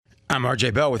I'm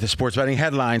RJ Bell with the sports betting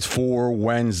headlines for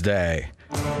Wednesday.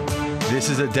 This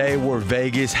is a day where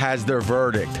Vegas has their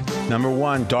verdict. Number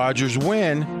one, Dodgers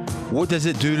win. What does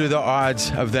it do to the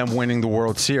odds of them winning the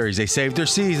World Series? They saved their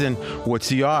season. What's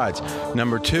the odds?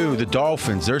 Number two, the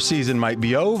Dolphins. Their season might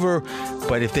be over,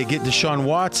 but if they get Deshaun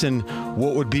Watson,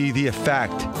 what would be the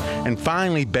effect? And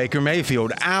finally, Baker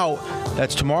Mayfield out.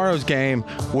 That's tomorrow's game.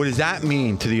 What does that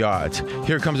mean to the odds?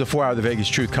 Here comes a 4 Hour The Vegas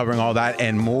Truth covering all that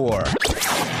and more.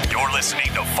 You're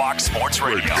listening to Fox Sports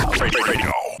Radio.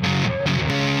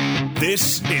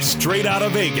 This is Straight Out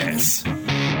of Vegas.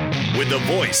 With the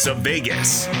voice of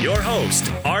Vegas, your host,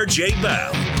 RJ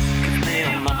Bell. Give me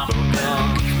a number,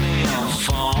 girl. Give me a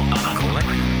phone. I collect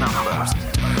numbers.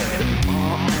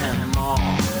 More and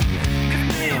more. Give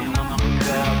me a number,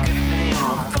 girl. Give me a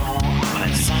phone. I'm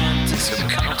a scientist of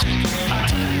counting. I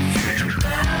tell you,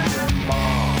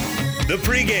 The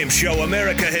pregame show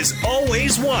America has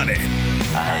always wanted.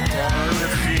 I tell the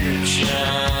future.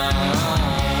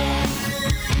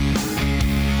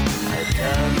 I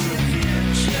tell the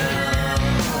future.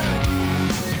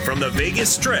 From the Vegas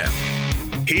Strip,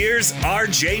 here's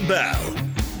RJ Bell.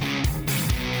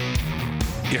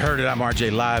 You heard it. I'm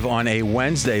RJ live on a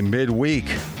Wednesday midweek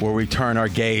where we turn our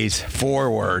gaze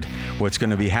forward. What's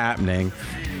going to be happening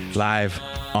live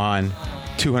on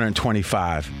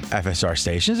 225 FSR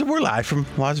stations. And we're live from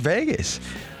Las Vegas.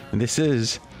 And this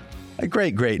is a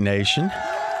great, great nation.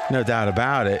 No doubt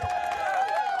about it.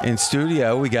 In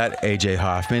studio, we got AJ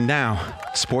Hoffman. Now,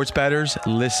 sports bettors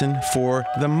listen for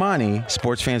the money.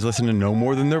 Sports fans listen to no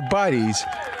more than their buddies.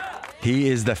 He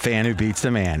is the fan who beats the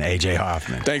man, AJ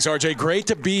Hoffman. Thanks, RJ. Great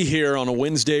to be here on a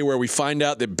Wednesday where we find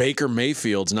out that Baker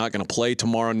Mayfield's not going to play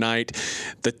tomorrow night.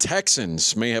 The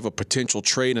Texans may have a potential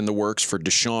trade in the works for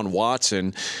Deshaun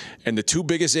Watson. And the two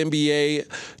biggest NBA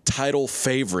title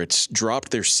favorites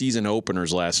dropped their season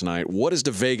openers last night. What is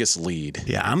the Vegas lead?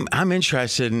 Yeah, I'm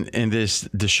interested in this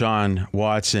Deshaun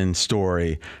Watson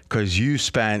story because you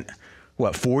spent,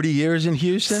 40 years in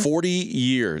Houston? 40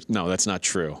 years. No, that's not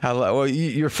true. Well,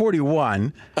 you're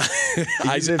 41. You've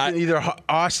lived in either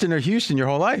Austin or Houston your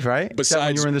whole life, right? Besides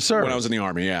when you were in the service. When I was in the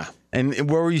Army, yeah. And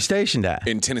where were you stationed at?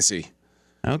 In Tennessee.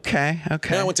 Okay.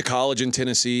 Yeah, I went to college in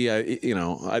Tennessee.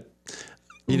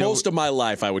 Most of my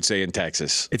life, I would say, in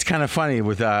Texas. It's kind of funny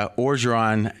with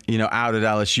Orgeron, out at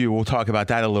LSU. We'll talk about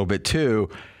that a little bit too.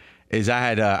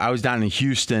 I was down in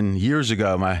Houston years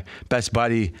ago. My best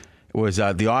buddy was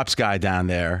the ops guy down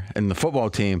there in the football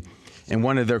team, and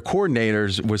one of their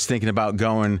coordinators was thinking about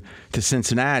going to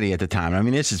Cincinnati at the time. I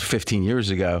mean, this is 15 years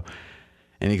ago,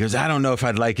 and he goes, "I don't know if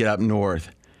I'd like it up north."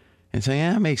 And so,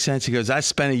 yeah, it makes sense. He goes, "I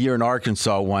spent a year in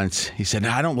Arkansas once." He said, "No,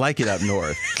 I don't like it up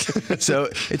north." So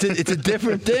it's a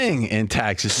different thing in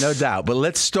Texas, no doubt. But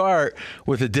let's start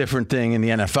with a different thing in the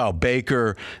NFL.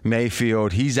 Baker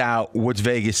Mayfield, he's out. What's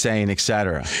Vegas saying, et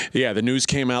cetera? Yeah, the news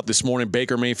came out this morning.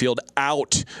 Baker Mayfield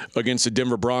out against the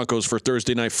Denver Broncos for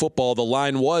Thursday Night Football. The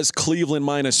line was Cleveland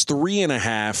minus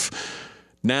 3.5.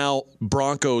 Now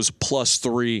Broncos plus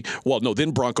 3. Well, no, then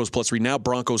Broncos plus 3. Now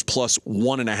Broncos plus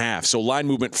 1.5. So line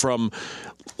movement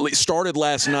started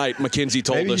last night. McKenzie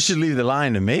told us. Maybe you should leave the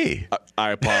line to me.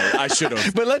 I apologize. I should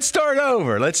have. But let's start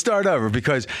over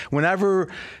because whenever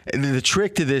the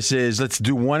trick to this is let's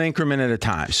do one increment at a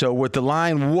time. So what the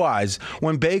line was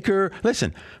when Baker,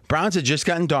 listen, Browns had just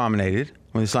gotten dominated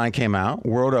when this line came out,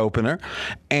 world opener,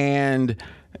 and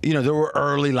there were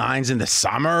early lines in the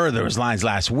summer. There was lines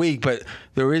last week, but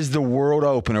there is the world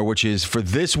opener, which is for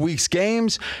this week's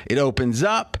games. It opens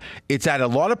up. It's at a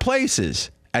lot of places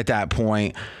at that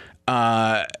point.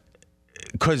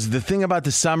 Because the thing about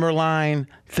the summer line,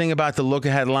 thing about the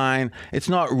look-ahead line, it's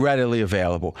not readily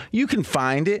available. You can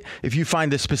find it. If you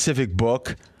find a specific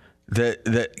book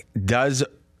that does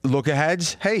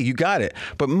look-aheads, hey, you got it.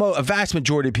 But a vast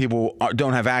majority of people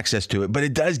don't have access to it. But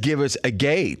it does give us a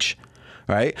gauge.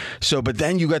 Right. So, but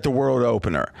then you got the world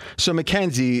opener. So,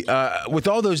 McKenzie, with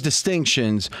all those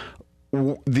distinctions,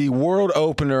 the world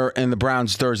opener in the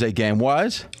Browns Thursday game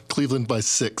was? Cleveland by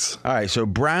 6. All right. So,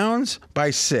 Browns by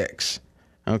 6.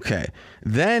 Okay.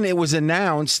 Then it was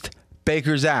announced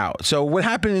Baker's out. So, what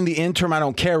happened in the interim? I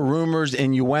don't care. Rumors,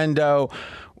 innuendo.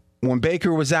 When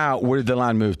Baker was out, where did the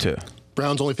line move to?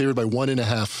 Browns only favored by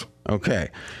 1.5. Okay.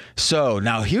 So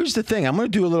now here's the thing. I'm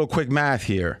going to do a little quick math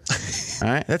here. All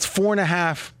right. That's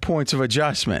 4.5 points of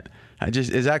adjustment.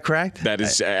 Is that correct? That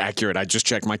is accurate. I just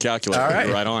checked my calculator. All right.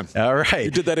 You're right on. All right.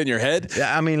 You did that in your head?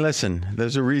 Yeah. I mean, listen,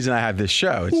 there's a reason I have this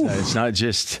show. It's not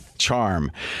just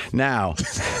charm. Now,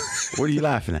 what are you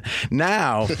laughing at?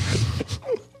 Now,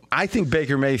 I think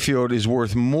Baker Mayfield is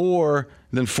worth more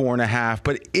than 4.5,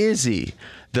 but is he?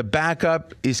 The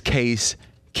backup is Case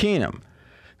Keenum.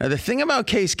 Now, the thing about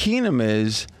Case Keenum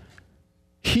is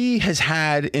he has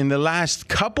had in the last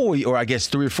couple, or I guess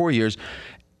 3 or 4 years,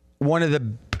 one of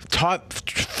the top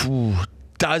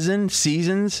dozen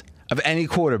seasons of any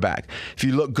quarterback. If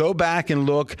you go back and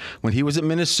look when he was at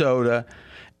Minnesota,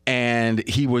 and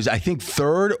he was, I think,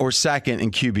 3rd or 2nd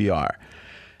in QBR.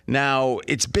 Now,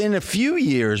 it's been a few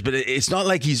years, but it's not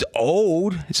like he's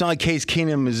old. It's not like Case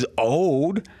Keenum is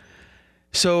old.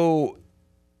 So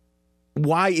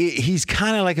he's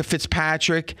kind of like a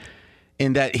Fitzpatrick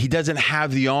in that he doesn't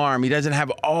have the arm. He doesn't have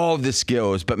all of the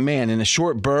skills. But, man, in a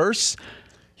short burst,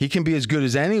 he can be as good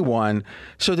as anyone.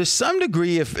 So to some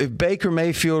degree, if Baker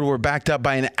Mayfield were backed up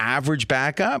by an average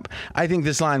backup, I think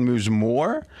this line moves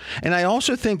more. And I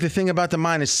also think the thing about the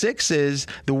 -6 is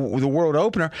the world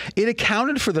opener, it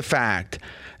accounted for the fact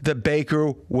that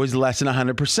Baker was less than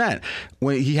 100%.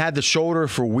 When he had the shoulder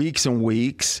for weeks and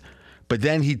weeks, but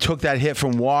then he took that hit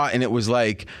from Watt, and it was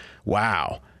like,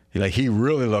 wow. Like, he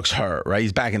really looks hurt, right?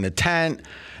 He's back in the tent.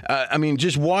 I mean,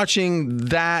 just watching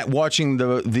the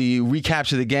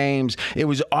recaps of the games, it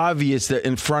was obvious that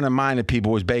in front of mind of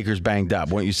people was Baker's banged up,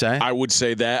 wouldn't you say? I would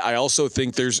say that. I also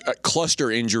think there's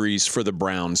cluster injuries for the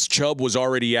Browns. Chubb was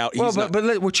already out.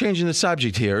 But we're changing the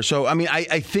subject here. So, I mean,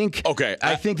 I think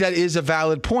I think that is a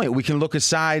valid point. We can look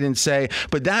aside and say,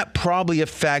 but that probably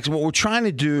affects what we're trying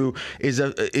to do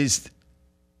is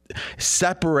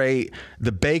separate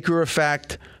the Baker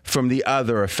effect from the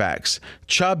other effects.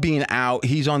 Chubb being out,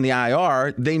 he's on the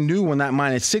IR. They knew when that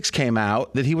 -6 came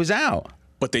out that he was out.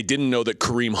 But they didn't know that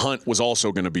Kareem Hunt was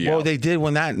also going to be out. Well, they did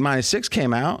when that -6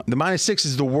 came out. The -6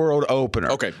 is the world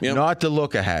opener, not the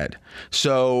look ahead.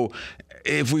 So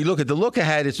if we look at the look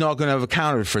ahead, it's not going to have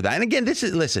accounted for that. And again, this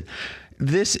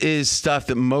is stuff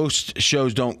that most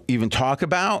shows don't even talk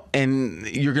about, and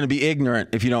you're going to be ignorant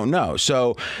if you don't know.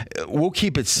 So we'll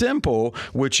keep it simple,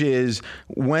 which is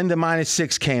when the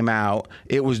 -6 came out,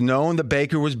 it was known that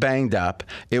Baker was banged up.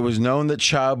 It was known that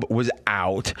Chubb was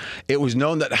out. It was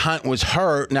known that Hunt was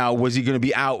hurt. Now, was he going to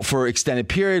be out for an extended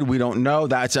period? We don't know.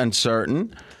 That's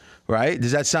uncertain. Right?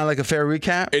 Does that sound like a fair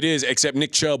recap? It is, except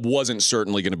Nick Chubb wasn't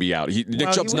certainly going to be out.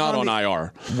 Nick Chubb's not on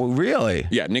IR. Well, really?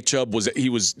 Yeah, Nick Chubb was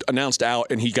announced out,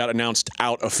 and he got announced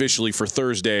out officially for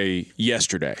Thursday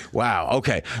yesterday. Wow.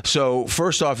 Okay. So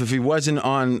first off, if he wasn't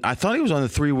on, I thought he was on the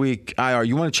 3-week IR.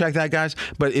 You want to check that, guys?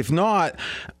 But if not,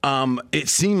 it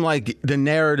seemed like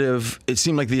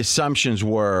the assumptions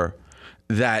were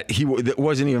that it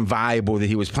wasn't even viable that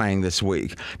he was playing this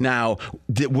week. Now,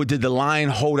 did the line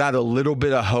hold out a little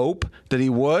bit of hope that he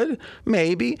would?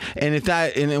 Maybe. And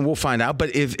and we'll find out.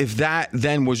 But if that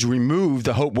then was removed,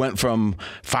 the hope went from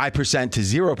 5% to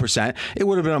 0%, it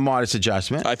would have been a modest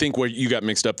adjustment. I think where you got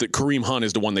mixed up, that Kareem Hunt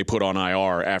is the one they put on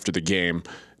IR after the game.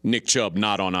 Nick Chubb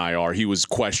not on IR. He was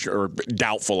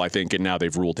doubtful, I think, and now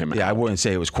they've ruled him out. Yeah, I wouldn't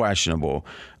say it was questionable.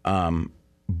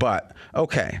 But,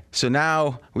 okay, so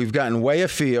now we've gotten way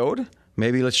afield.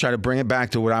 Maybe let's try to bring it back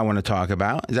to what I want to talk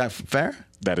about. Is that fair?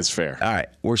 That is fair. All right,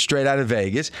 we're straight out of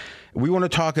Vegas. We want to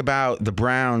talk about the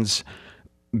Browns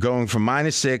going from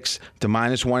 -6 to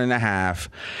 -1.5,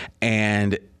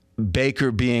 and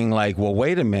Baker being like, well,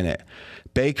 wait a minute.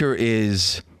 Baker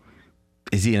is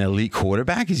he an elite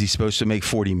quarterback? Is he supposed to make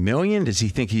 $40 million? Does he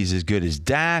think he's as good as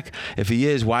Dak? If he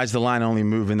is, why is the line only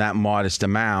moving that modest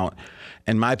amount?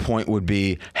 And my point would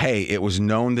be, hey, it was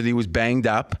known that he was banged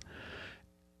up,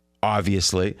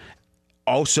 obviously.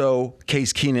 Also,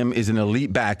 Case Keenum is an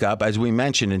elite backup. As we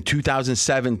mentioned, in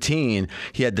 2017,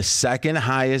 he had the second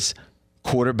highest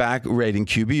quarterback rating,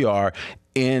 QBR,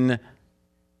 in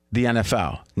the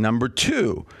NFL. Number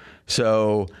 2.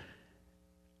 So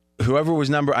whoever was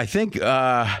who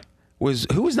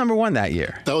was number 1 that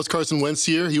year? That was Carson Wentz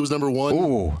year. He was number 1.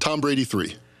 Ooh. Tom Brady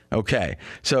 3. Okay.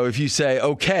 So if you say,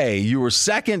 okay, you were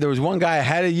second, there was one guy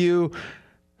ahead of you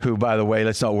who, by the way,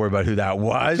 let's not worry about who that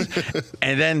was.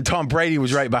 And then Tom Brady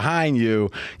was right behind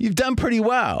you. You've done pretty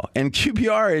well. And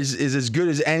QBR is as good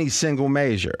as any single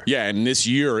measure. Yeah, and this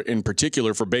year in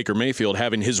particular for Baker Mayfield,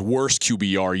 having his worst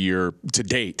QBR year to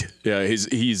date.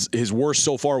 His worst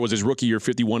so far was his rookie year,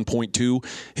 51.2.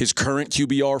 His current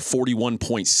QBR,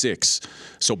 41.6.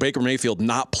 So Baker Mayfield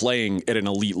not playing at an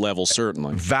elite level,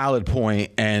 certainly. Valid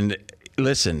point. And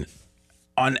listen,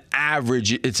 on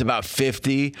average, it's about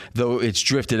 50, though it's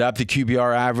drifted up the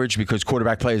QBR average because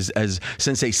quarterback play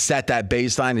since they set that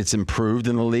baseline, it's improved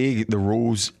in the league. The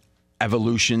rules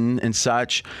evolution and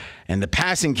such, and the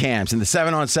passing camps and the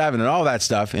 7-on-7 and all that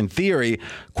stuff, in theory,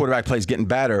 quarterback play is getting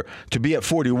better. To be at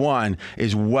 41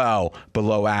 is well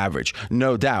below average,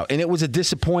 no doubt. And it was a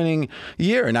disappointing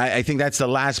year. And I think that's the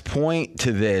last point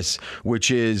to this,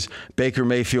 which is Baker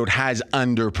Mayfield has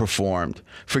underperformed.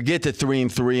 Forget the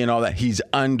 3-3 and all that. He's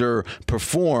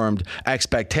underperformed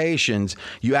expectations.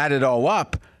 You add it all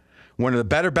up. One of the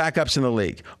better backups in the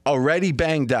league, already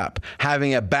banged up,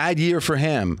 having a bad year for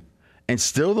him, and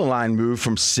still the line moved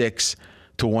from 6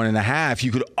 to 1.5.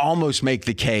 You could almost make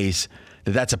the case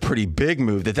that that's a pretty big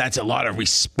move, that's a lot of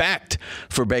respect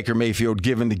for Baker Mayfield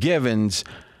given the givens.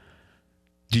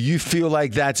 Do you feel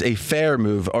like that's a fair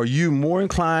move? Are you more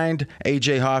inclined,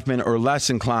 A.J. Hoffman, or less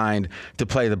inclined to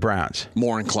play the Browns?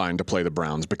 More inclined to play the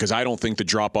Browns because I don't think the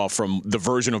drop-off from the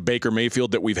version of Baker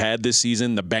Mayfield that we've had this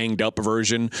season, the banged-up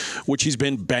version, which he's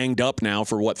been banged up now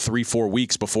for, 3-4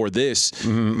 weeks before this.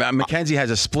 McKenzie has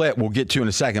a split we'll get to in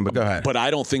a second, but go ahead. But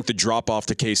I don't think the drop-off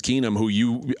to Case Keenum, who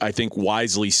you, I think,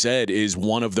 wisely said is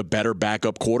one of the better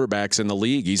backup quarterbacks in the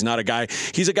league. He's not a guy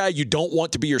 – he's a guy you don't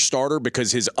want to be your starter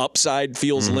because his upside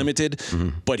feels limited,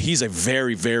 but he's a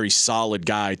very, very solid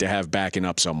guy to have backing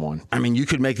up someone. I mean, you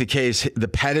could make the case the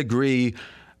pedigree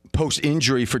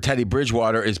post-injury for Teddy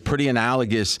Bridgewater is pretty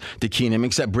analogous to Keenum,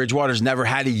 except Bridgewater's never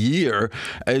had a year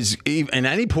as in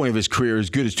any point of his career as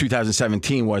good as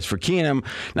 2017 was for Keenum.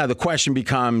 Now, the question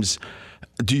becomes,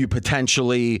 do you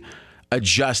potentially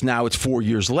adjust now it's 4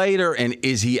 years later, and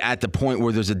is he at the point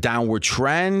where there's a downward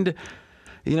trend?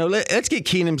 You know, let's get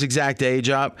Keenum's exact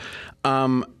age up.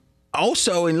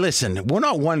 Also, and listen, we're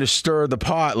not one to stir the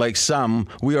pot like some.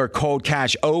 We are cold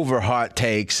cash over hot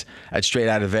takes at Straight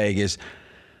Out of Vegas.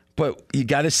 But you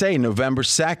got to say, November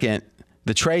 2nd,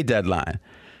 the trade deadline.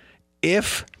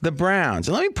 If the Browns,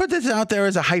 and let me put this out there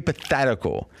as a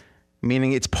hypothetical,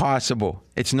 meaning it's possible.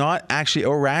 It's not actually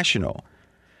irrational.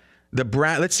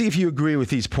 Let's see if you agree with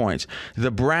these points.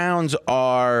 The Browns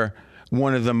are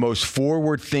one of the most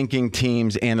forward-thinking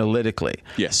teams analytically.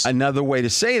 Yes. Another way to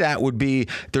say that would be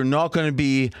they're not going to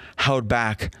be held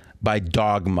back by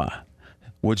dogma.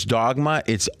 What's dogma?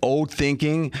 It's old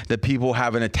thinking that people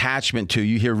have an attachment to.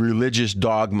 You hear religious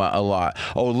dogma a lot.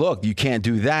 Oh, look, you can't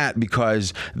do that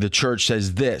because the church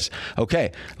says this.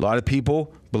 Okay, a lot of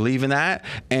people believe in that,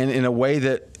 and in a way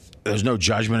that there's no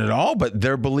judgment at all, but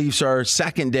their beliefs are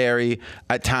secondary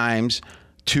at times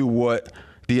to what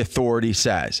the authority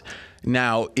says.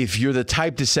 Now, if you're the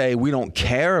type to say, we don't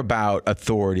care about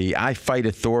authority, I fight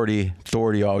authority,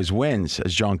 authority always wins,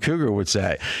 as John Cougar would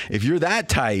say. If you're that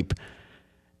type,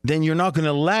 then you're not going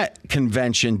to let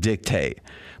convention dictate.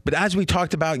 But as we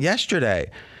talked about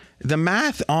yesterday, the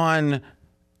math on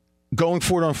going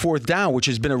for it on fourth down, which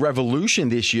has been a revolution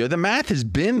this year, the math has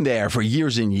been there for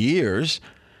years and years.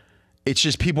 It's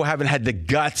just people haven't had the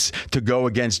guts to go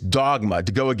against dogma,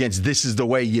 to go against this is the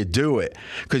way you do it.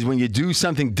 Because when you do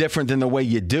something different than the way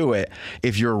you do it,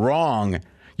 if you're wrong,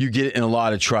 you get in a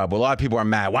lot of trouble. A lot of people are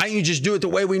mad. Why don't you just do it the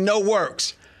way we know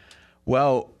works?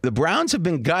 Well, the Browns have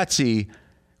been gutsy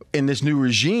in this new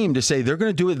regime to say they're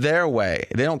going to do it their way.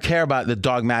 They don't care about the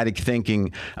dogmatic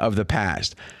thinking of the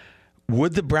past.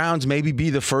 Would the Browns maybe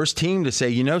be the first team to say,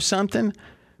 you know something?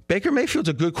 Baker Mayfield's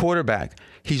a good quarterback.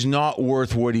 He's not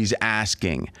worth what he's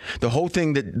asking. The whole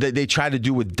thing that they tried to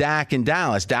do with Dak and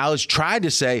Dallas tried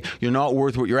to say, you're not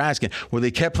worth what you're asking. Well,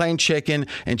 they kept playing chicken,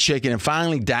 and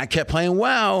finally Dak kept playing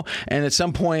well, and at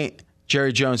some point,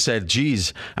 Jerry Jones said,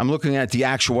 geez, I'm looking at the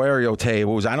actuarial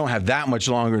tables. I don't have that much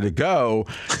longer to go.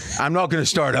 I'm not going to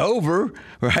start over,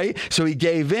 right? So he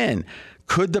gave in.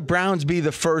 Could the Browns be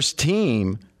the first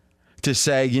team to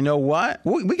say, you know what?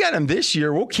 We got him this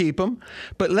year. We'll keep him.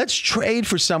 But let's trade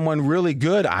for someone really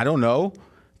good. I don't know.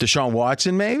 Deshaun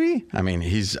Watson, maybe? I mean,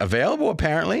 he's available,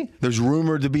 apparently. There's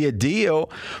rumored to be a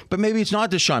deal. But maybe it's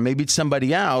not Deshaun. Maybe it's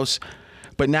somebody else.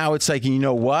 But now it's like, you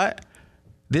know what?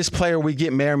 This player we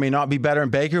get may or may not be better than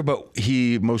Baker, but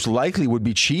he most likely would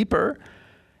be cheaper.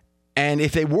 And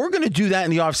if they were going to do that in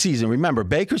the offseason, remember,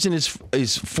 Baker's in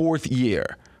his fourth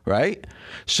year, right?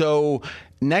 So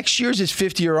next year's his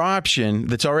fifth-year option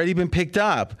that's already been picked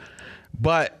up.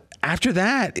 But after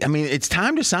that, I mean, it's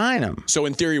time to sign him. So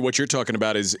in theory, what you're talking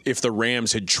about is if the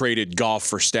Rams had traded Goff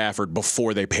for Stafford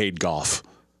before they paid Goff.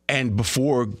 And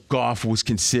before Goff was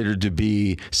considered to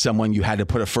be someone you had to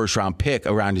put a first-round pick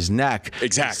around his neck.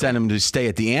 Exactly. Send him to stay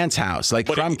at the aunt's house, like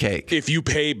crumb cake. If you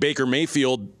pay Baker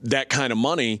Mayfield that kind of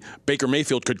money, Baker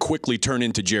Mayfield could quickly turn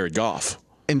into Jared Goff.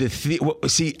 And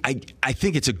I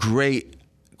think it's a great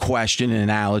question and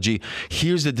analogy.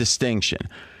 Here's the distinction.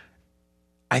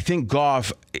 I think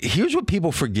Goff, here's what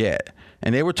people forget.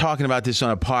 and they were talking about this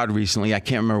on a pod recently. I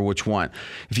can't remember which one.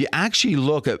 If you actually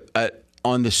look at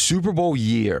on the Super Bowl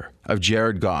year of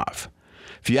Jared Goff,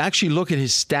 if you actually look at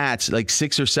his stats, like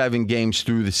 6 or 7 games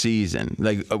through the season,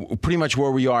 like pretty much where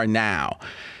we are now,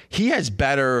 he has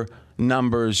better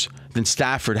numbers than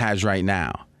Stafford has right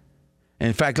now. And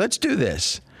in fact, let's do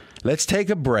this. Let's take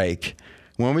a break.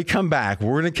 When we come back,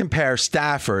 we're going to compare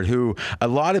Stafford, who a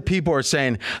lot of people are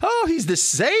saying, oh, he's the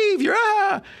savior.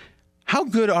 How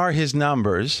good are his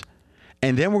numbers?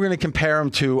 And then we're going to compare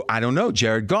him to, I don't know,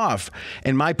 Jared Goff.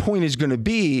 And my point is going to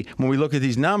be, when we look at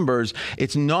these numbers,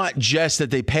 it's not just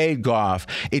that they paid Goff.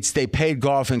 It's they paid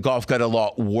Goff and Goff got a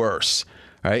lot worse.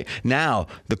 Right? Now,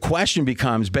 the question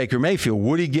becomes, Baker Mayfield,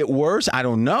 would he get worse? I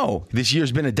don't know. This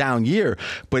year's been a down year.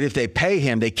 But if they pay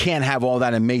him, they can't have all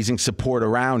that amazing support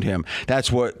around him.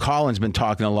 That's what Colin's been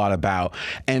talking a lot about.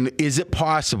 And is it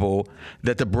possible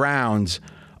that the Browns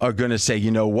are going to say,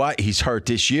 you know what, he's hurt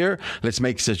this year. Let's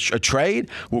make a trade.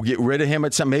 We'll get rid of him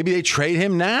at some. Maybe they trade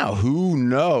him now. Who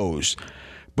knows?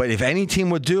 But if any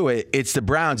team would do it, it's the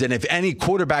Browns. And if any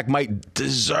quarterback might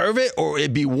deserve it or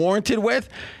it'd be warranted with,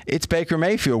 it's Baker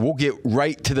Mayfield. We'll get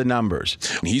right to the numbers.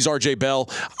 He's RJ Bell.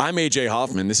 I'm AJ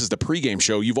Hoffman. This is the pregame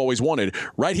show you've always wanted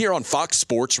right here on Fox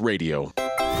Sports Radio.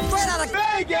 Straight out of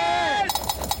Vegas!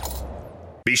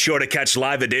 Be sure to catch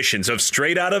live editions of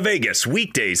Straight Outta Vegas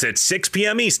weekdays at 6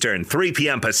 p.m. Eastern, 3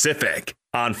 p.m. Pacific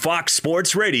on Fox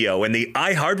Sports Radio and the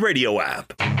iHeartRadio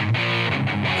app.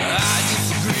 I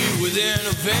disagree with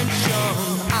intervention.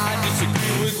 I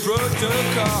disagree with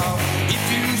protocol. If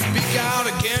you speak out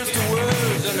against the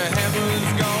words, then the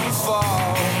heavens gonna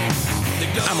fall.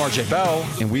 I'm RJ Bell,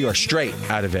 and we are Straight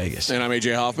Outta Vegas. And I'm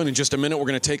AJ Hoffman. In just a minute, we're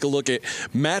going to take a look at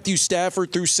Matthew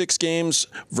Stafford through 6 games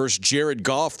versus Jared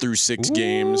Goff through 6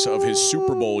 games of his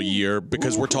Super Bowl year,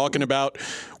 because we're talking about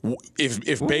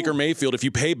if Baker Mayfield, if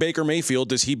you pay Baker Mayfield,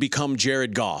 does he become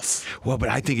Jared Goff? Well, but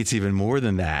I think it's even more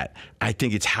than that. I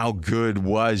think it's how good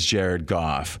was Jared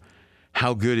Goff?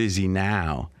 How good is he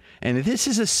now? And this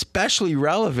is especially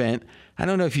relevant. I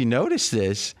don't know if you noticed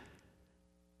this.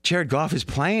 Jared Goff is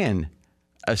playing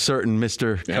a certain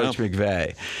Mr. Coach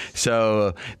McVay.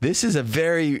 So this is a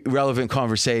very relevant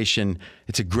conversation.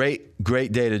 It's a great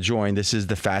day to join. This is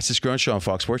the fastest growing show on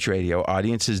Fox Sports Radio.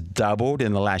 Audience has doubled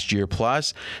in the last year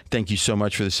plus. Thank you so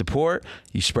much for the support.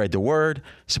 You spread the word,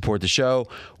 support the show.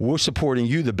 We're supporting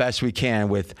you the best we can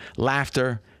with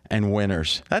laughter and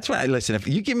winners. That's what I listen. If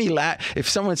you give me if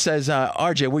someone says,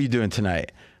 RJ, what are you doing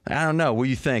tonight? I don't know. What are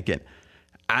you thinking?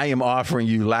 I am offering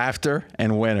you laughter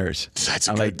and winners. That's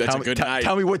a good night.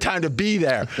 Tell me what time to be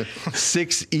there.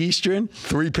 6 Eastern,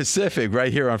 3 Pacific,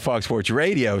 right here on Fox Sports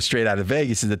Radio. Straight Out of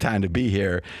Vegas is the time to be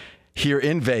here. Here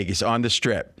in Vegas on the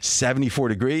Strip, 74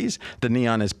 degrees. The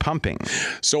neon is pumping.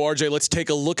 So, RJ, let's take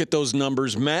a look at those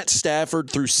numbers. Matt Stafford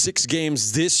through 6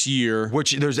 games this year.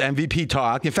 Which there's MVP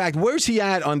talk. In fact, where's he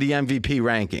at on the MVP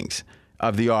rankings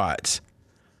of the odds?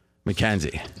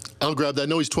 Mackenzie. I'll grab that.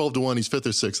 No, he's 12-1. He's 5th or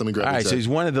 6th. Let me grab that. All right, so he's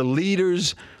one of the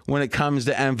leaders when it comes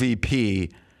to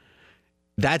MVP.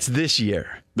 That's this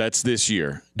year.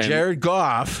 And Jared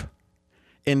Goff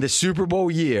in the Super Bowl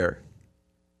year,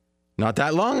 not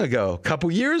that long ago, a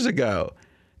couple years ago.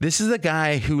 This is a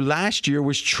guy who last year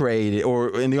was traded,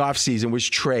 or in the offseason was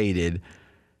traded,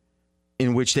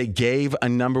 in which they gave a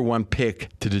number 1 pick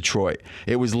to Detroit.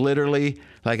 It was literally,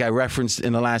 like I referenced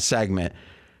in the last segment,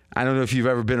 I don't know if you've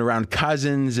ever been around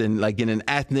cousins and like in an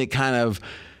ethnic kind of,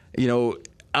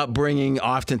 upbringing.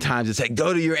 Oftentimes it's like,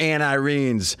 go to your Aunt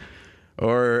Irene's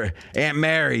or Aunt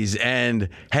Mary's and,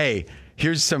 hey,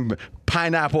 here's some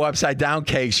pineapple upside down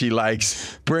cake she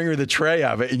likes. Bring her the tray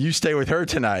of it and you stay with her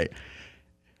tonight.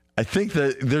 I think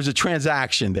that there's a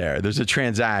transaction there.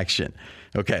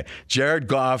 Okay. Jared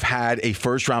Goff had a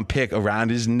first-round pick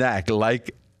around his neck,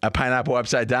 like a pineapple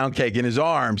upside down cake in his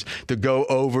arms, to go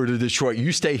over to Detroit.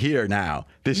 You stay here now.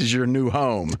 This is your new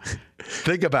home.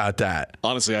 Think about that.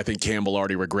 Honestly, I think Campbell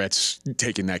already regrets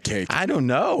taking that cake. I don't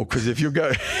know, because if you're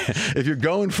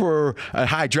going for a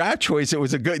high draft choice, it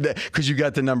was a good, because you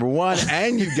got the number 1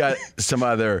 and you got some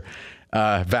other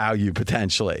value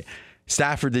potentially.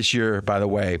 Stafford this year, by the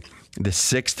way, the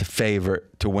 6th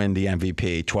favorite to win the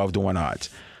MVP, 12-1 odds.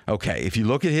 Okay, if you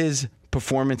look at his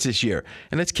performance this year,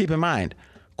 and let's keep in mind,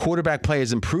 quarterback play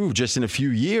has improved just in a few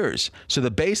years, so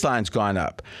the baseline's gone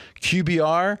up.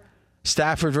 QBR,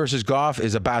 Stafford versus Goff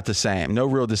is about the same. No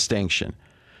real distinction.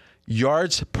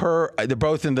 Yards per, they're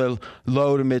both in the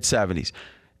low to mid 70s.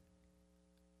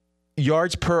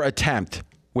 Yards per attempt,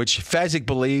 which Fezzik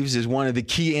believes is one of the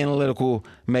key analytical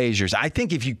measures. I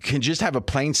think if you can just have a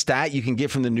plain stat you can get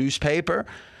from the newspaper,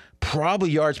 probably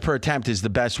yards per attempt is the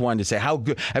best one to say how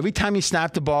good. Every time you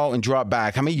snap the ball and drop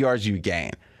back, how many yards do you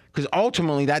gain? Because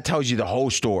ultimately that tells you the whole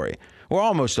story, or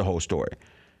almost the whole story.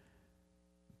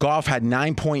 Goff had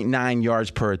 9.9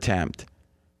 yards per attempt.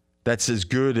 That's as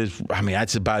good as,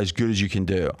 that's about as good as you can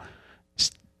do.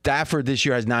 Stafford this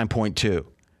year has 9.2.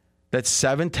 That's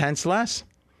 0.7 less.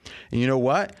 And you know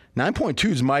what?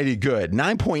 9.2 is mighty good.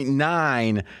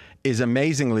 9.9 is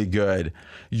amazingly good.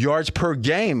 Yards per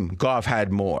game, Goff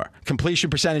had more. Completion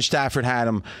percentage, Stafford had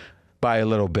him by a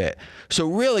little bit. So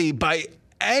really, by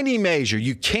any measure,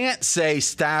 you can't say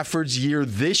Stafford's year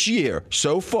this year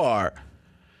so far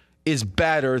is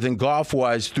better than Goff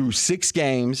was through 6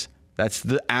 games. That's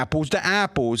the apples to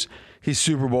apples, his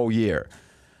Super Bowl year.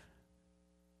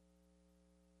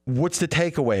 What's the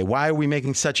takeaway? Why are we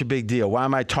making such a big deal? Why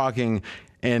am I talking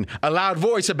in a loud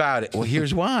voice about it? Well,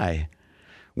 here's why.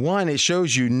 One, it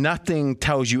shows you nothing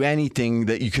tells you anything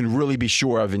that you can really be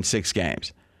sure of in 6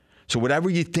 games. So whatever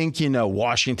you think you know,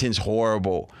 Washington's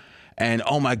horrible, and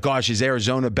oh my gosh, is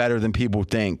Arizona better than people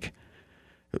think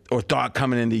or thought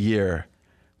coming into the year?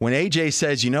 When AJ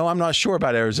says, I'm not sure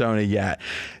about Arizona yet,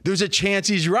 there's a chance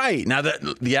he's right. Now,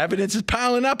 the evidence is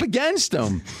piling up against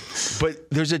him, but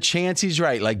there's a chance he's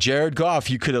right. Like Jared Goff,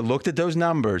 you could have looked at those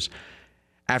numbers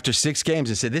after 6 games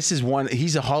and said, this is one,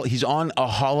 he's on a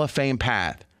Hall of Fame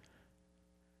path.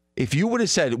 If you would have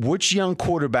said, which young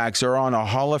quarterbacks are on a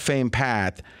Hall of Fame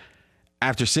path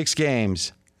after 6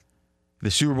 games, the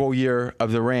Super Bowl year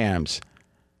of the Rams,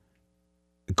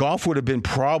 Goff would have been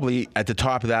probably at the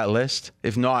top of that list,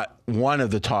 if not one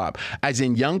of the top, as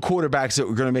in young quarterbacks that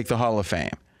were going to make the Hall of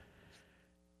Fame.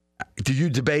 Do you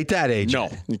debate that, AJ? No,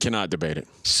 you cannot debate it.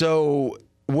 So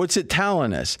what's it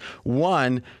telling us?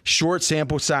 One, short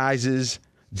sample sizes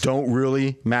don't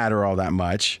really matter all that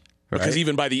much. Right? Because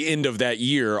even by the end of that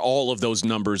year, all of those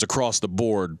numbers across the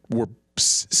board were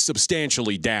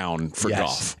substantially down for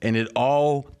Goff. And it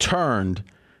all turned,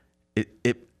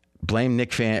 blame Vic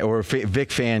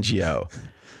Fangio.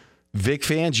 Vic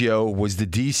Fangio was the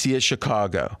DC at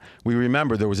Chicago. We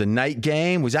remember there was a night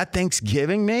game. Was that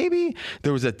Thanksgiving maybe?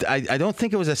 There was I don't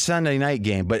think it was a Sunday night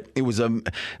game, but it was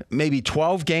maybe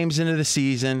 12 games into the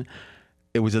season.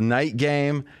 It was a night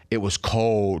game. It was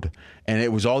cold. And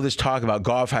it was all this talk about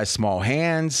Goff has small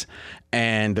hands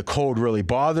and the cold really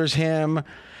bothers him.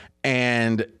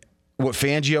 And what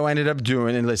Fangio ended up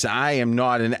doing, and listen, I am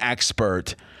not an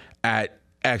expert at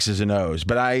X's and O's,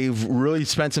 but I've really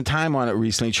spent some time on it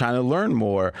recently trying to learn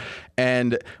more.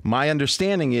 And my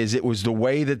understanding is it was the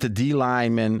way that the D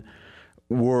linemen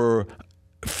were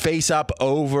face up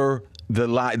over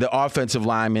the offensive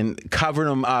linemen, covering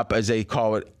them up, as they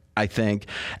call it, I think.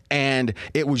 And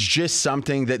it was just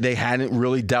something that they hadn't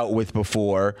really dealt with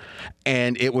before.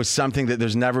 And it was something that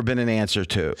there's never been an answer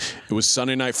to. It was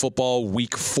Sunday Night Football,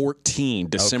 week 14,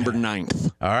 December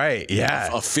 9th. All right, yeah.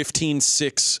 A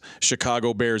 15-6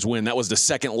 Chicago Bears win. That was the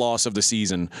second loss of the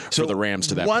season for the Rams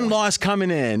to that one point. loss coming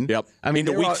in. Yep.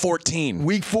 Into week 14.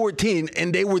 Week 14,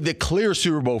 and they were the clear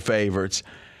Super Bowl favorites.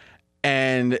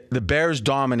 And the Bears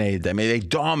dominated them. They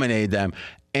dominated them.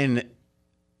 And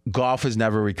Goff has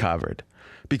never recovered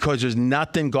because there's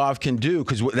nothing Goff can do,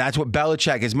 because that's what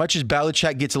Belichick, as much as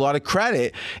Belichick gets a lot of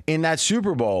credit in that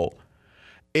Super Bowl,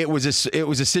 it was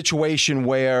a situation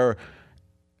where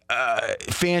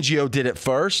Fangio did it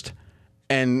first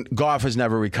and Goff has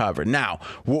never recovered. Now,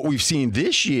 what we've seen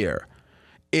this year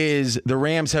is the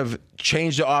Rams have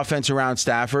changed the offense around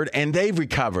Stafford and they've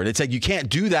recovered. It's like you can't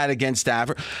do that against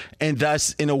Stafford. And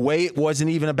thus, in a way, it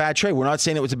wasn't even a bad trade. We're not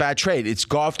saying it was a bad trade. It's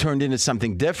Goff turned into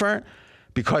something different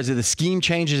because of the scheme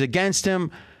changes against him.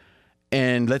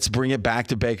 And let's bring it back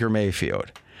to Baker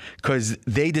Mayfield, because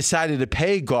they decided to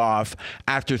pay Goff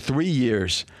after 3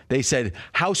 years. They said,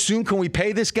 how soon can we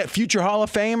pay this future Hall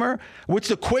of Famer? What's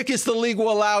the quickest the league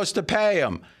will allow us to pay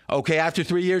him? Okay, after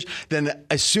 3 years, then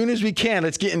as soon as we can,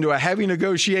 let's get into a heavy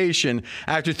negotiation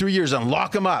after 3 years and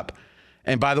lock him up.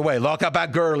 And by the way, lock up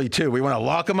at Gurley too. We want to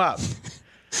lock him up.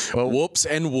 Well, whoops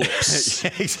and whoops.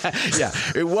 Yeah,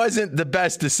 it wasn't the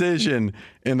best decision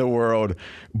in the world,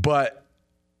 but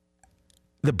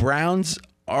the Browns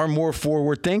are more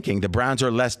forward thinking. The Browns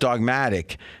are less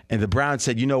dogmatic. And the Browns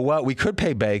said, you know what? We could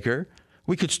pay Baker.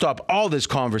 We could stop all this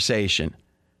conversation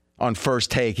on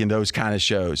First Take and those kind of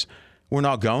shows. We're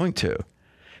not going to.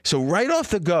 So right off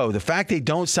the go, the fact they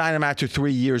don't sign him after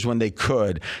 3 years when they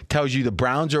could tells you the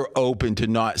Browns are open to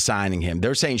not signing him.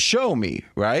 They're saying, show me,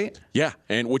 right? Yeah,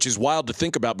 and which is wild to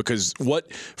think about because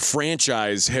what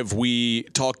franchise have we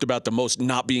talked about the most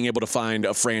not being able to find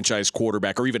a franchise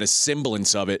quarterback or even a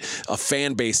semblance of it, a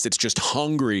fan base that's just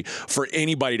hungry for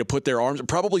anybody to put their arms.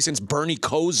 Probably since Bernie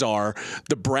Kosar,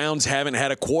 the Browns haven't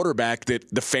had a quarterback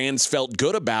that the fans felt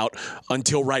good about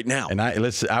until right now. And I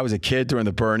was a kid during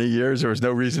the Bernie years. There was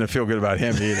no reason to feel good about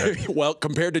him either. Well,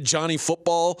 compared to Johnny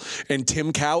Football and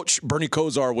Tim Couch, Bernie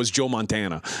Kosar was Joe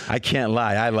Montana. I can't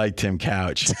lie. I like Tim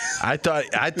Couch. I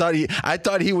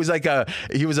thought he was a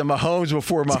Mahomes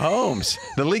before Mahomes.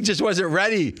 The league just wasn't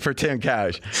ready for Tim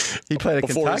Couch. He played at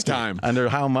Before Kentucky his time. under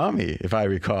Hal Mummy, if I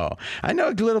recall. I know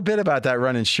a little bit about that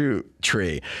run and shoot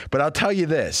tree, but I'll tell you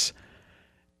this.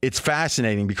 It's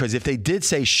fascinating because if they did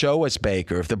say, show us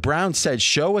Baker, if the Browns said,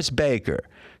 show us Baker,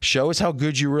 show us how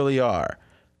good you really are,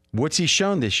 what's he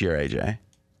shown this year, AJ?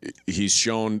 He's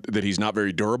shown that he's not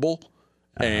very durable,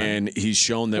 and he's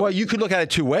shown that. Well, you could look at it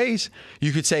two ways.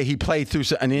 You could say he played through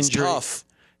an injury. Tough.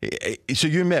 So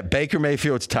you admit Baker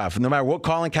Mayfield's tough. No matter what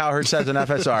Colin Cowherd says on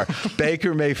FSR,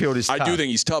 Baker Mayfield is tough. I do think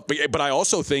he's tough, but I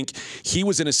also think he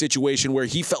was in a situation where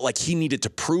he felt like he needed to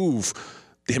prove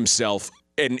himself.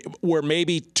 And where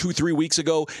maybe 2-3 weeks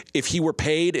ago, if he were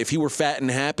paid, if he were fat and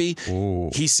happy,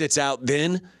 he sits out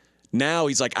then. Now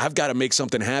he's like, I've got to make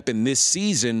something happen this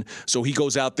season. So he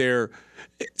goes out there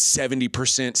 70%,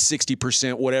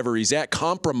 60%, whatever he's at,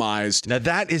 compromised. Now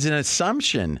that is an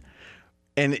assumption.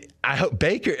 And I hope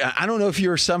Baker, I don't know if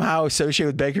you're somehow associated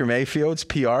with Baker Mayfield's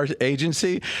PR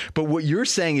agency, but what you're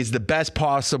saying is the best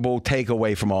possible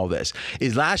takeaway from all this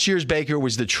is last year's Baker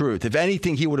was the truth. If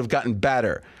anything, he would have gotten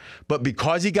better. But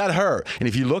because he got hurt, and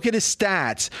if you look at his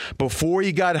stats before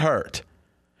he got hurt,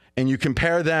 and you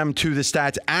compare them to the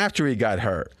stats after he got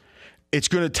hurt, it's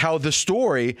going to tell the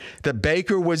story that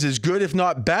Baker was as good, if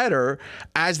not better,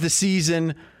 as the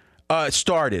season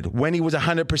started when he was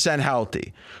 100%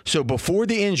 healthy. So before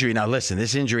the injury, now listen,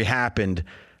 this injury happened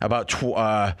about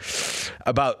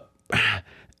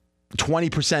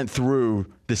 20%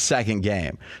 through the second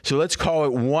game. So let's call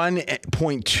it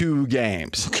 1.2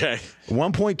 games. Okay.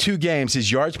 1.2 games,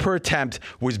 his yards per attempt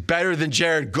was better than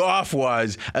Jared Goff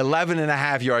was,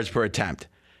 11.5 yards per attempt.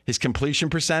 His completion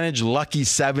percentage, lucky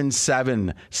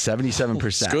 77%.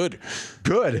 It's good.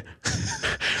 Good.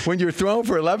 When you're throwing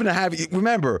for 11.5,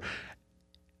 remember,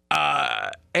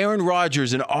 Aaron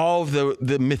Rodgers and all of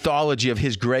the mythology of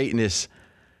his greatness,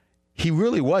 he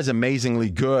really was amazingly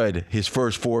good his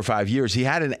first 4 or 5 years. He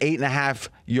had an 8.5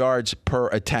 yards per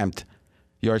attempt.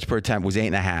 Yards per attempt was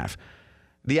 8.5.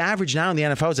 The average now in the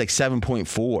NFL is like 7.4.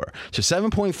 So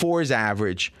 7.4 is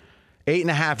average.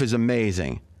 8.5 is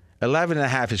amazing.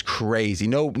 11.5 is crazy.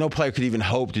 No player could even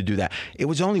hope to do that. It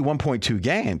was only 1.2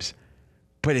 games,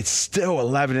 but it's still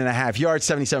 11.5 yards,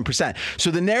 77%. So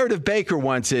the narrative Baker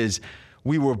wants is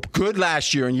we were good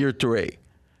last year in year 3.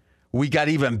 We got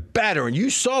even better, and you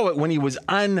saw it when he was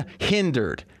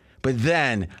unhindered. But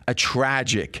then a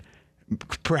tragic,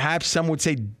 perhaps some would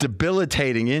say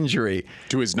debilitating injury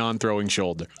To his non-throwing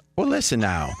shoulder. Well, listen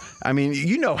now. I mean,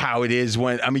 you know how it is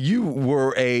when, you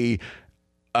were a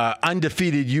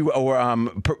undefeated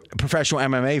professional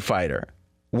MMA fighter,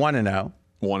 1-0.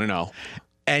 1-0.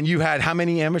 And you had how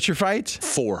many amateur fights?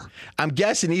 4. I'm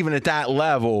guessing even at that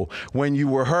level, when you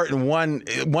were hurt and one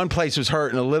place was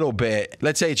hurting a little bit,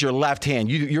 let's say it's your left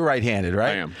hand. You're right-handed,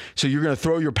 right? I am. So you're going to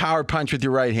throw your power punch with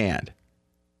your right hand.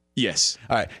 Yes.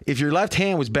 All right. If your left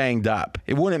hand was banged up,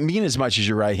 it wouldn't mean as much as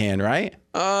your right hand, right?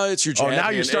 It's your jab. Oh, now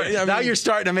you're starting. You're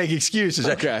starting to make excuses.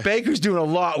 Okay. Baker's doing a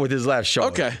lot with his left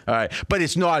shoulder. Okay. All right, but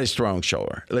it's not his throwing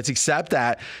shoulder. Let's accept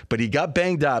that. But he got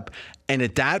banged up, and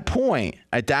at that point,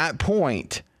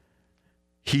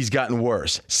 he's gotten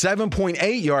worse.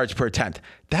 7.8 yards per attempt.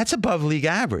 That's above league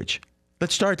average.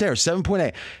 Let's start there.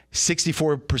 7.8,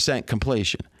 64%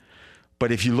 completion.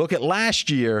 But if you look at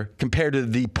last year compared to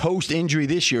the post-injury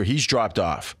this year, he's dropped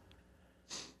off.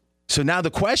 So now the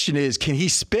question is, can he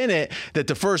spin it that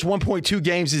the first 1.2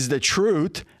 games is the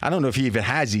truth? I don't know if he even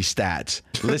has these stats.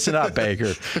 Listen up,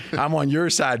 Baker. I'm on your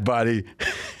side, buddy.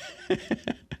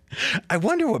 I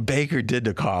wonder what Baker did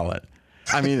to Colin.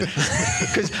 I mean,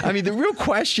 the real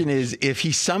question is if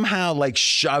he somehow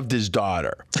shoved his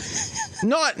daughter.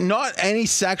 Not any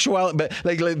sexual, but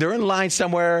like they're in line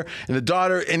somewhere and the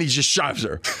daughter, and he just shoves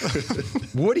her.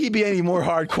 Would he be any more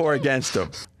hardcore against him?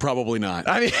 Probably not.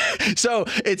 I mean, so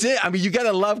it's it. I mean, you got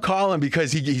to love Colin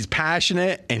because he's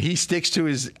passionate and he sticks to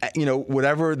his,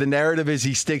 whatever the narrative is,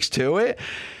 he sticks to it.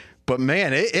 But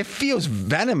man, it feels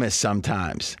venomous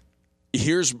sometimes.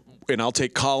 Here's and I'll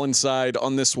take Colin's side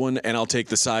on this one, and I'll take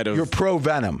the side of You're pro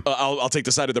Venom. I'll take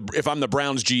the side of if I'm the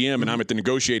Browns GM and I'm at the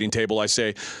negotiating table, I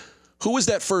say, who was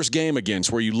that first game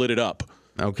against where you lit it up?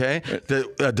 Okay.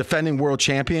 The defending world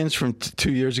champions from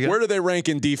 2 years ago. Where do they rank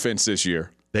in defense this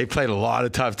year? They played a lot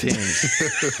of tough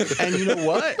teams. And you know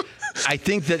what? I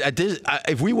think that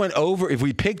if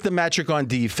we picked the metric on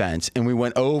defense and we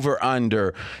went over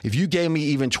under, if you gave me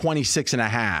even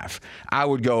 26.5, I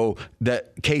would go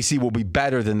that KC will be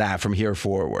better than that from here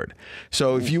forward.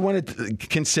 So if you want to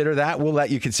consider that, we'll let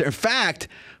you consider. In fact,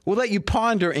 we'll let you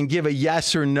ponder and give a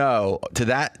yes or no to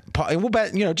that. And we'll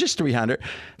bet, just 300.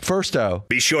 First, though.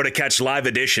 Be sure to catch live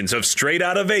editions of Straight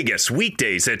Outta Vegas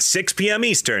weekdays at 6 p.m.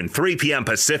 Eastern, 3 p.m.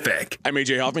 Pacific. I'm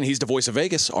AJ Hoffman. He's the voice of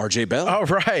Vegas, RJ Bell. All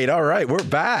right. We're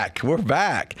back.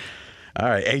 All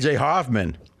right, AJ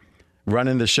Hoffman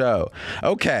running the show.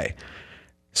 Okay.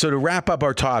 So to wrap up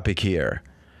our topic here,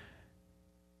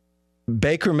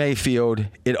 Baker Mayfield,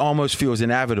 it almost feels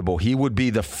inevitable. He would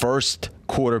be the first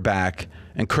quarterback,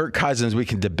 and Kirk Cousins we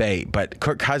can debate, but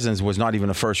Kirk Cousins was not even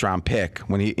a first-round pick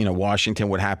when Washington,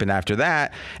 what happened after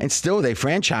that, and still they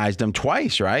franchised him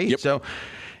twice, right? Yep. So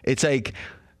it's like,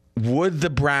 would the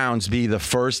Browns be the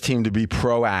first team to be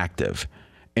proactive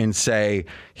and say,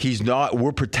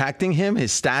 we're protecting him,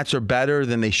 his stats are better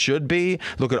than they should be,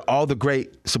 look at all the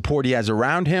great support he has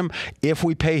around him. If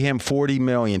we pay him $40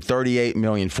 million, $38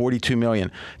 million, $42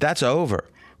 million, that's over.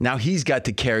 Now he's got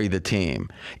to carry the team.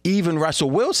 Even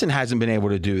Russell Wilson hasn't been able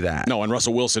to do that. No, and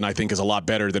Russell Wilson, I think, is a lot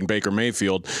better than Baker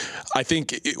Mayfield. I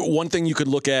think one thing you could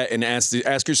look at and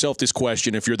ask yourself this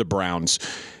question if you're the Browns.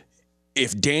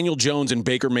 If Daniel Jones and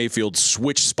Baker Mayfield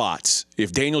switch spots,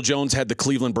 if Daniel Jones had the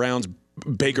Cleveland Browns,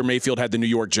 Baker Mayfield had the New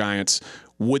York Giants,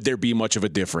 would there be much of a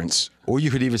difference? Or you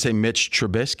could even say Mitch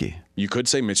Trubisky. You could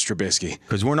say Mitch Trubisky.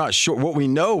 Because we're not sure. What we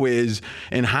know is,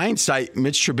 in hindsight,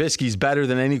 Mitch Trubisky's better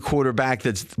than any quarterback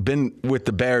that's been with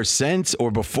the Bears since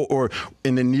or before or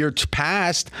in the near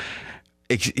past.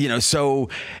 So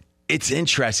it's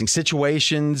interesting.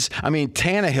 Situations. I mean,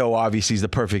 Tannehill obviously is the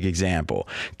perfect example.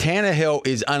 Tannehill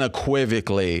is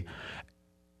unequivocally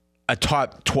a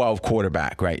top 12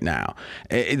 quarterback right now.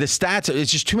 The stats, it's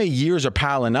just too many years are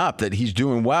piling up that he's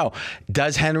doing well.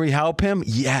 Does Henry help him?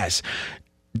 Yes.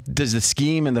 Does the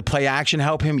scheme and the play action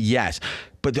help him? Yes.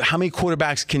 But how many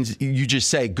quarterbacks can you just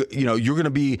say, you're going to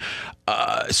be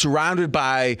surrounded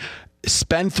by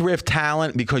spendthrift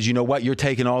talent because you know what? You're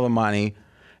taking all the money,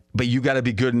 but you got to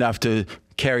be good enough to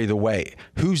carry the weight.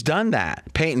 Who's done that?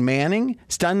 Peyton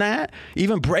Manning's done that.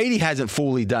 Even Brady hasn't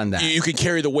fully done that. You can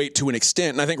carry the weight to an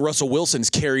extent, and I think Russell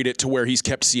Wilson's carried it to where he's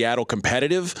kept Seattle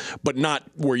competitive, but not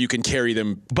where you can carry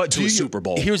them to a Super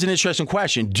Bowl. Here's an interesting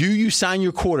question. Do you sign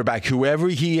your quarterback, whoever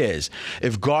he is,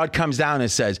 if God comes down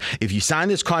and says, if you sign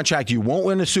this contract, you won't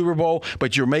win the Super Bowl,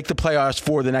 but you'll make the playoffs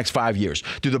for the next 5 years?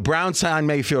 Do the Browns sign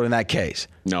Mayfield in that case?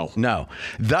 No.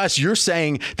 Thus, you're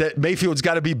saying that Mayfield's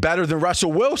got to be better than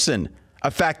Russell Wilson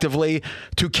effectively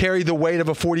to carry the weight of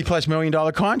a $40+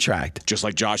 million contract. Just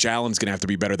like Josh Allen's going to have to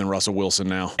be better than Russell Wilson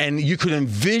now. And you could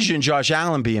envision Josh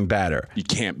Allen being better. You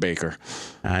can't, Baker.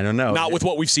 I don't know. Not with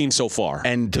what we've seen so far.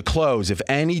 And to close, if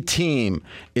any team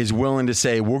is willing to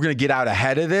say, we're going to get out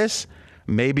ahead of this,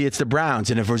 maybe it's the Browns.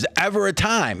 And if there's ever a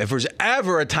time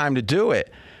to do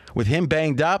it, with him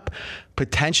banged up,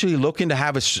 potentially looking to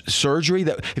have a surgery,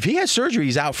 that if he has surgery,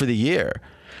 he's out for the year.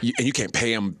 And you can't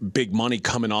pay him big money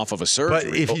coming off of a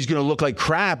surgery. But if he's going to look like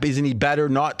crap, isn't he better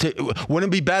not to?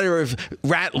 Wouldn't it be better if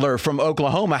Rattler from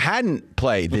Oklahoma hadn't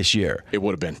played this year? It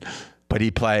would have been. But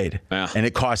he played. Yeah. And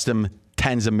it cost him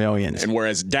tens of millions. And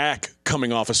whereas Dak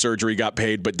coming off of surgery got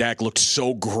paid, but Dak looked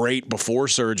so great before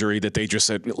surgery that they just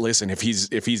said, listen, if he's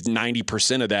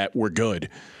 90% of that, we're good.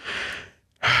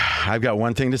 I've got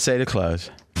one thing to say to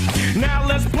close. Now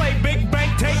let's play big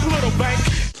bank, take little bank.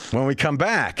 When we come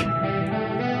back,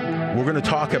 we're going to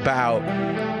talk about,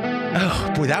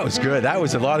 oh, boy, that was good. That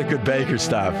was a lot of good Baker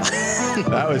stuff.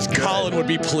 That was good. Colin would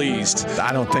be pleased.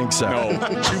 I don't think so.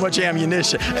 No. Too much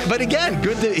ammunition. But again,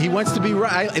 good that he wants to be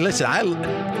right. Listen,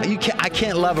 I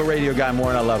can't love a radio guy more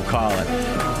than I love Colin.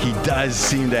 He does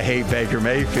seem to hate Baker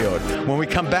Mayfield. When we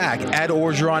come back, Ed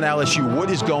Orgeron, LSU,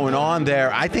 what is going on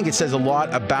there? I think it says a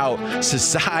lot about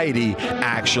society,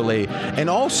 actually. And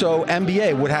also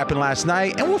NBA, what happened last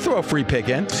night. And we'll throw a free pick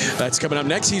in. That's coming up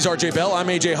next. He's RJ Bell. I'm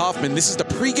AJ Hoffman. This is the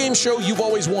pregame show you've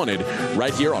always wanted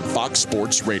right here on Fox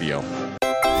Sports Radio.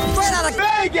 Straight out of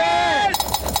Vegas!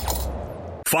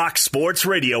 Fox Sports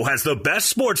Radio has the best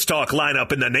sports talk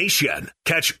lineup in the nation.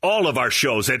 Catch all of our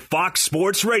shows at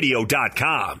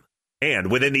foxsportsradio.com. And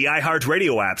within the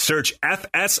iHeartRadio app, search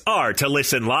FSR to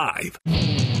listen live.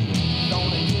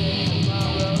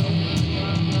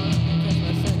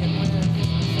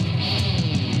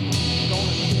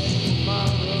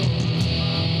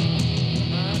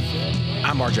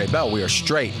 RJ Bell. We are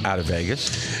straight out of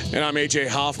Vegas. And I'm AJ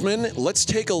Hoffman. Let's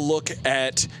take a look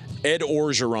at Ed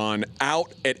Orgeron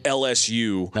out at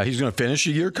LSU. Now, he's going to finish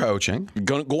a year coaching.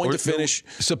 Going to finish.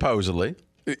 Supposedly.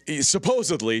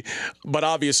 Supposedly, but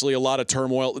obviously a lot of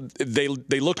turmoil. They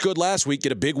looked good last week,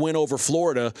 get a big win over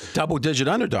Florida. Double-digit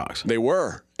underdogs. They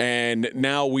were. And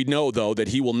now we know, though, that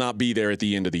he will not be there at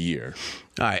the end of the year.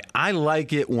 All right. I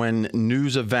like it when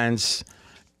news events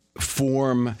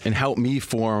form and help me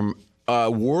form a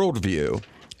worldview.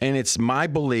 And it's my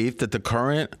belief that the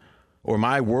current or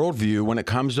my worldview when it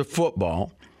comes to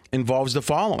football involves the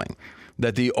following.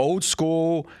 That the old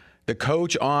school, the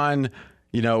coach on,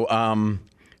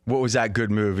 what was that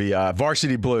good movie?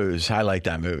 Varsity Blues. I like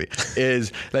that movie.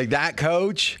 Is like that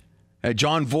coach,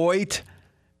 John Voight,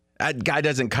 that guy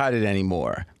doesn't cut it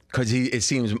anymore because it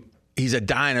seems he's a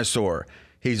dinosaur.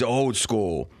 He's old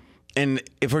school. And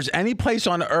if there's any place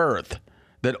on earth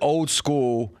that old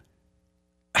school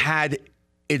had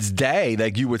its day,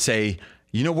 like you would say,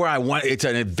 you know where I want, it's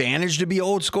an advantage to be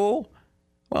old school?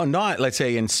 Well, not, let's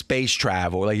say, in space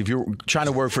travel. Like if you're trying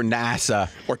to work for NASA.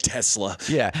 Or Tesla.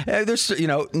 Yeah. There's,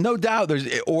 no doubt.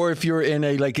 Or if you're in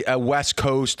a West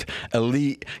Coast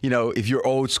elite, if you're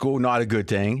old school, not a good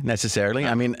thing necessarily.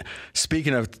 I mean,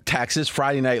 speaking of Texas,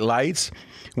 Friday Night Lights,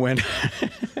 when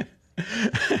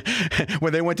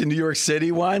when they went to New York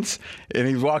City once and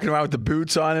he was walking around with the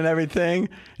boots on and everything.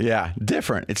 Yeah,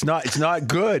 different. It's not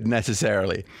good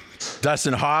necessarily.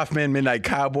 Dustin Hoffman, Midnight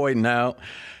Cowboy, no.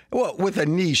 Well, with a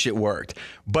niche, it worked.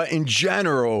 But in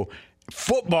general,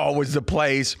 football was the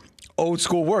place old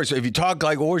school works. So if you talk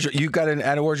like Orgeron, you got an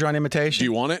Orgeron imitation? Do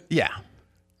you want it? Yeah.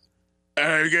 Get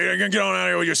on out of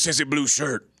here with your sissy blue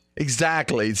shirt.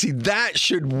 Exactly. See, that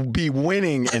should be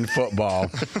winning in football,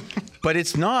 but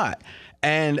it's not.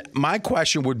 And my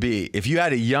question would be, if you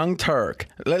had a young Turk,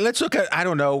 let's look at, I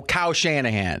don't know, Kyle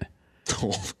Shanahan.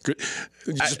 Oh, good.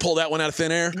 You just pull that one out of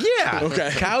thin air? Yeah. Okay.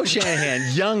 Kyle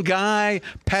Shanahan, young guy,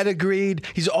 pedigreed.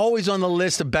 He's always on the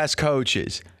list of best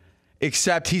coaches,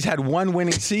 except he's had one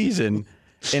winning season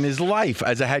in his life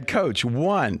as a head coach.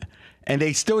 One. And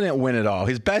they still didn't win it all.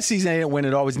 His best season, they didn't win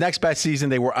it all. His next best season,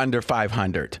 they were under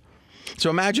 500. So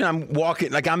imagine I'm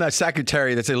walking, like I'm a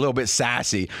secretary that's a little bit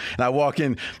sassy. And I walk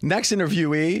in, next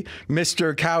interviewee,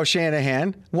 Mr. Kyle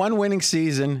Shanahan, one winning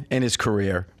season in his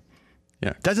career.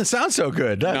 Yeah, doesn't sound so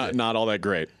good, does it? Not all that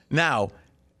great. Now,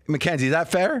 Mackenzie, is that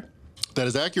fair? That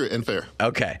is accurate and fair.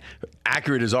 Okay.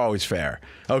 Accurate is always fair.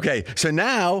 Okay, so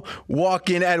now walk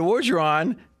in Ed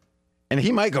Orgeron, and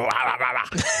he might go, ah, ah,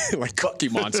 ah, like Cookie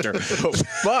Monster.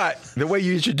 But the way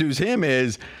you introduce him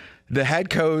is the head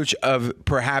coach of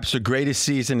perhaps the greatest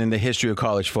season in the history of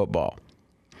college football.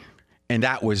 And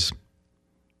that was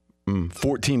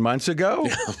 14 months ago?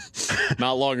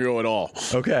 Not long ago at all.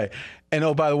 Okay. And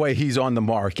oh, by the way, he's on the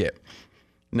market.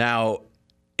 Now,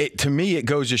 to me, it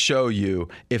goes to show you,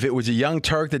 if it was a young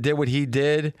Turk that did what he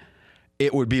did,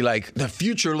 it would be like, the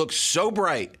future looks so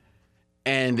bright.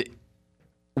 And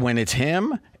when it's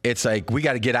him, it's like, we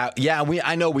got to get out. Yeah,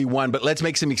 I know we won, but let's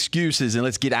make some excuses and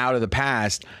let's get out of the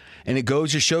past. And it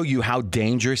goes to show you how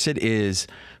dangerous it is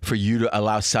for you to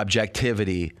allow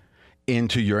subjectivity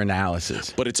into your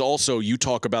analysis. But it's also, you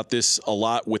talk about this a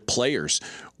lot with players.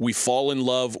 We fall in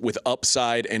love with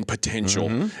upside and potential.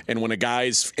 Mm-hmm. And when a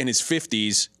guy's in his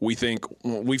 50s, we think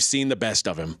we've seen the best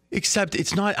of him. Except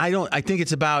it's not, I think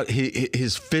it's about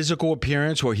his physical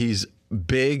appearance, where he's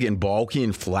big and bulky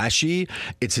and fleshy.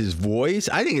 It's his voice.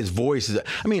 I think his voice is,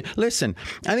 listen,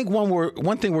 I think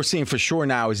one thing we're seeing for sure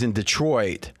now is in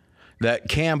Detroit that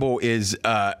Campbell is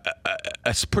a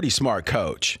pretty smart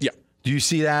coach. Yeah. Do you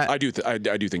see that? I do. I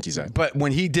do think he's that. But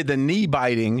when he did the knee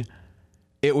biting,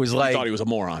 it was like, I thought he was a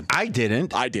moron. I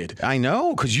didn't. I did. I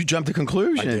know, because you jumped to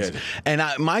conclusions. I did. And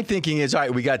my thinking is, all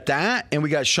right, we got that, and we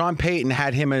got Sean Payton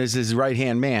had him as his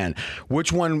right-hand man.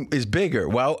 Which one is bigger?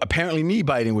 Well, apparently knee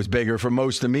biting was bigger for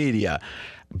most of the media.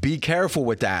 Be careful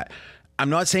with that. I'm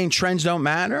not saying trends don't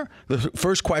matter. The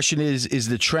first question is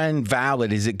the trend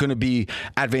valid? Is it going to be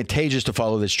advantageous to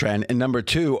follow this trend? And number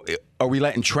two, are we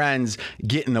letting trends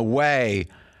get in the way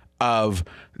of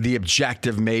the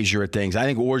objective measure of things? I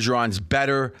think Orgeron's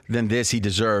better than this. He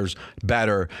deserves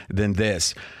better than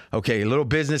this. Okay, a little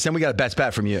business, and we got a best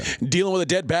bet from you. Dealing with a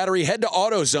dead battery? Head to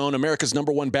AutoZone, America's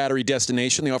 #1 battery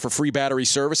destination. They offer free battery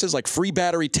services like free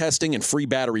battery testing and free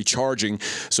battery charging.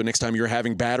 So next time you're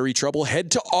having battery trouble,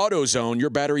 head to AutoZone, your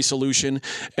battery solution,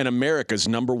 and America's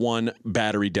 #1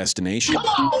 battery destination. Come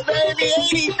on, baby,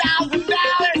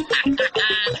 $80,000.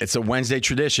 It's a Wednesday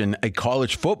tradition, a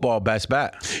college football best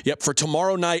bet. Yep, for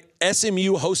tomorrow night,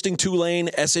 SMU hosting Tulane,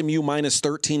 SMU minus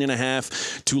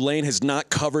 13.5. Tulane has not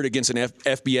covered against an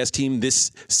FBS team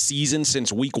this season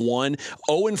since week 1.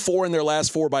 0-4 in their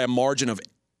last 4 by a margin of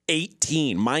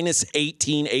 18, minus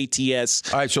 18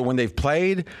 ATS. All right, so when they've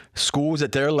played schools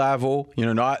at their level,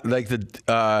 not like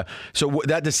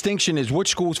that distinction is which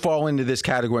schools fall into this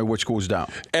category, which schools don't.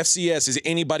 FCS is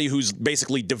anybody who's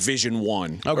basically Division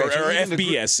I, Okay, or so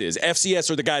FBS is.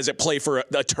 FCS are the guys that play for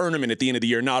a tournament at the end of the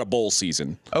year, not a bowl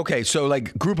season. Okay, so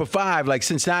like Group of 5, like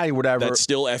Cincinnati, whatever. That's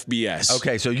still FBS.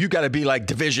 Okay, so you got to be like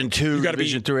Division II,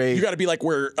 Division III. You got to be like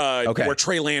where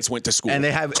Trey Lance went to school. And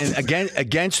they have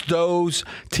against those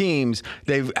teams,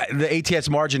 the ATS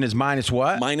margin is minus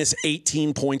what? Minus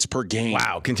 18 points per game.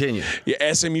 Wow, continue.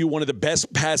 Yeah, SMU, one of the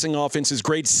best passing offenses,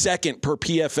 grade 2nd per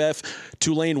PFF.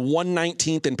 Tulane,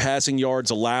 119th in passing yards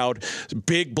allowed.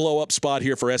 Big blow-up spot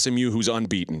here for SMU, who's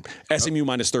unbeaten. SMU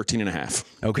minus 13.5.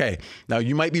 Okay, now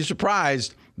you might be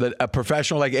surprised that a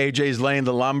professional like AJ is laying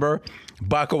the lumber.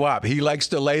 Buckle up. He likes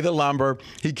to lay the lumber.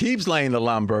 He keeps laying the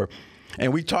lumber.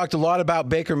 And we talked a lot about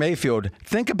Baker Mayfield.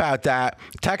 Think about that.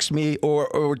 Text me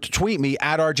or tweet me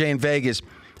at RJ in Vegas.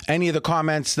 Any of the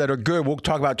comments that are good, we'll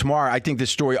talk about tomorrow. I think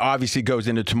this story obviously goes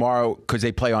into tomorrow because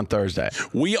they play on Thursday.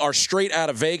 We are straight out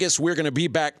of Vegas. We're going to be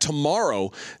back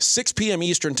tomorrow, 6 p.m.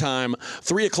 Eastern Time,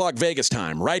 3 o'clock Vegas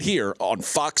time, right here on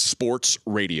Fox Sports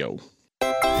Radio.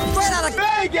 Straight out of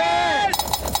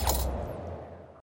Vegas!